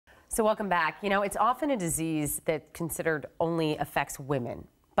So welcome back. You know, it's often a disease that considered only affects women,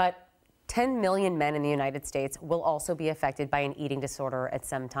 but 10 million men in the United States will also be affected by an eating disorder at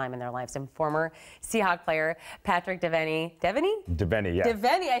some time in their lives. And former Seahawks player Patrick Devenny, Devenny, yeah.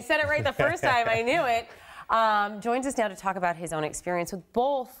 Devenny, I said it right the first time, I knew it, joins us now to talk about his own experience with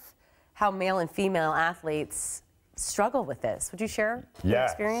both how male and female athletes struggle with this. Would you share your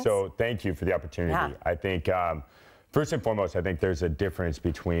experience? So thank you for the opportunity. Yeah. I think, first and foremost, I think there's a difference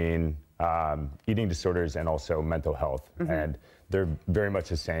between eating disorders and also mental health. And they're very much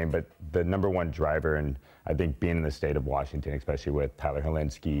the same, but the number one driver, and I think being in the state of Washington, especially with Tyler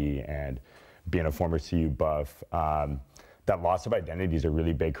Helinski and being a former CU buff, that loss of identity is a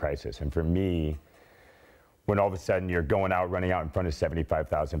really big crisis. And for me, when all of a sudden you're going out, running out in front of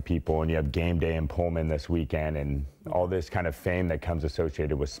 75,000 people, and you have game day in Pullman this weekend, and all this kind of fame that comes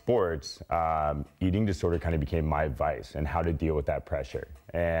associated with sports, eating disorder kind of became my vice and how to deal with that pressure.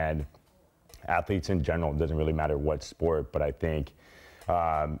 And athletes in general, it doesn't really matter what sport, but I think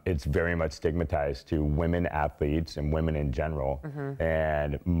it's very much stigmatized to women athletes and women in general.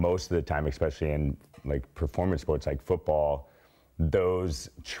 And most of the time, especially in like performance sports like football,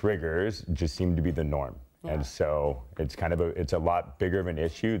 those triggers just seem to be the norm. Yeah. And so it's kind of it's a lot bigger of an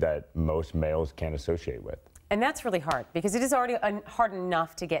issue that most males can't associate with. And that's really hard because it is already hard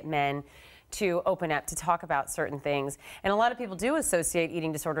enough to get men to open up, to talk about certain things. And a lot of people do associate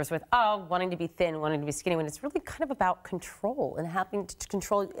eating disorders with, oh, wanting to be thin, wanting to be skinny, when it's really kind of about control and having to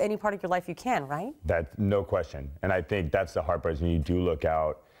control any part of your life you can, right? That's no question. And I think that's the hard part is when you do look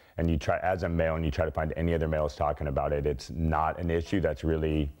out and you try, as a male, and you try to find any other males talking about it, it's not an issue that's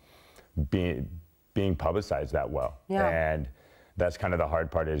really being publicized that well. Yeah. And that's kind of the hard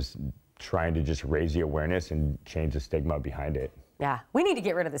part, is trying to just raise the awareness and change the stigma behind it. Yeah, we need to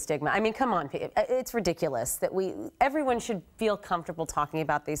get rid of the stigma. I mean, come on, it's ridiculous that everyone should feel comfortable talking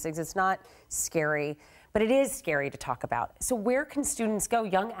about these things. It's not scary, but it is scary to talk about. So where can students go,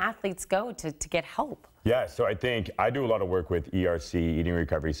 young athletes go to get help? Yeah, so I think I do a lot of work with ERC, Eating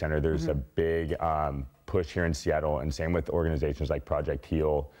Recovery Center. There's a big push here in Seattle, and same with organizations like Project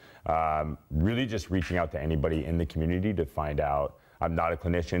Heal. Really just reaching out to anybody in the community to find out. I'm not a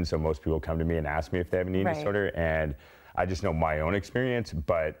clinician, so most people come to me and ask me if they have an eating disorder, and I just know my own experience,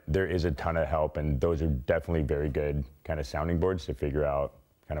 but there is a ton of help, and those are definitely very good kind of sounding boards to figure out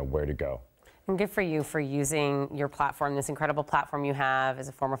kind of where to go. And good for you for using your platform, this incredible platform you have as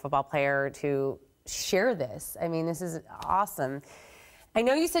a former football player, to share this. I mean, this is awesome. I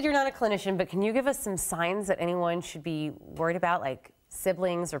know you said you're not a clinician, but can you give us some signs that anyone should be worried about, like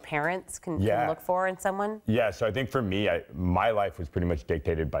siblings or parents can look for in someone? Yeah, so I think for me, my life was pretty much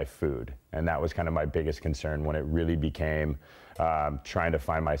dictated by food. And that was kind of my biggest concern when it really became trying to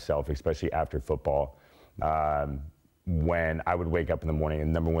find myself, especially after football. When I would wake up in the morning, and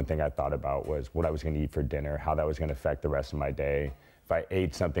the number one thing I thought about was what I was going to eat for dinner, how that was going to affect the rest of my day. If I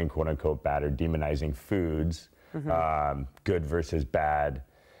ate something quote unquote bad, or demonizing foods, good versus bad,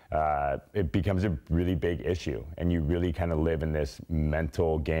 it becomes a really big issue, and you really kind of live in this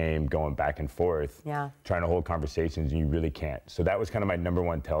mental game going back and forth, trying to hold conversations, and you really can't. So that was kind of my number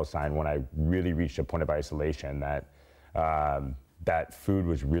one tell sign when I really reached a point of isolation, that that food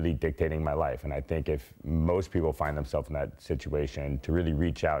was really dictating my life. And I think if most people find themselves in that situation, to really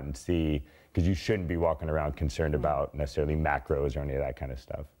reach out and see, because you shouldn't be walking around concerned about necessarily macros or any of that kind of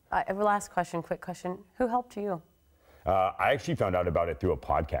stuff. Last question, quick question. Who helped you? I actually found out about it through a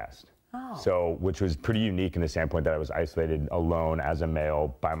podcast. So, which was pretty unique in the standpoint that I was isolated alone as a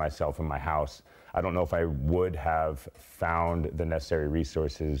male by myself in my house. I don't know if I would have found the necessary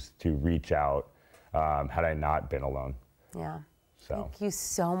resources to reach out had I not been alone. Yeah. So. Thank you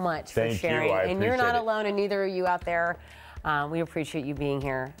so much for sharing. Thank you. I appreciate and you're not it. alone, and neither are you out there. We appreciate you being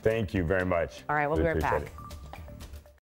here. Thank you very much. All right, we'll be right back.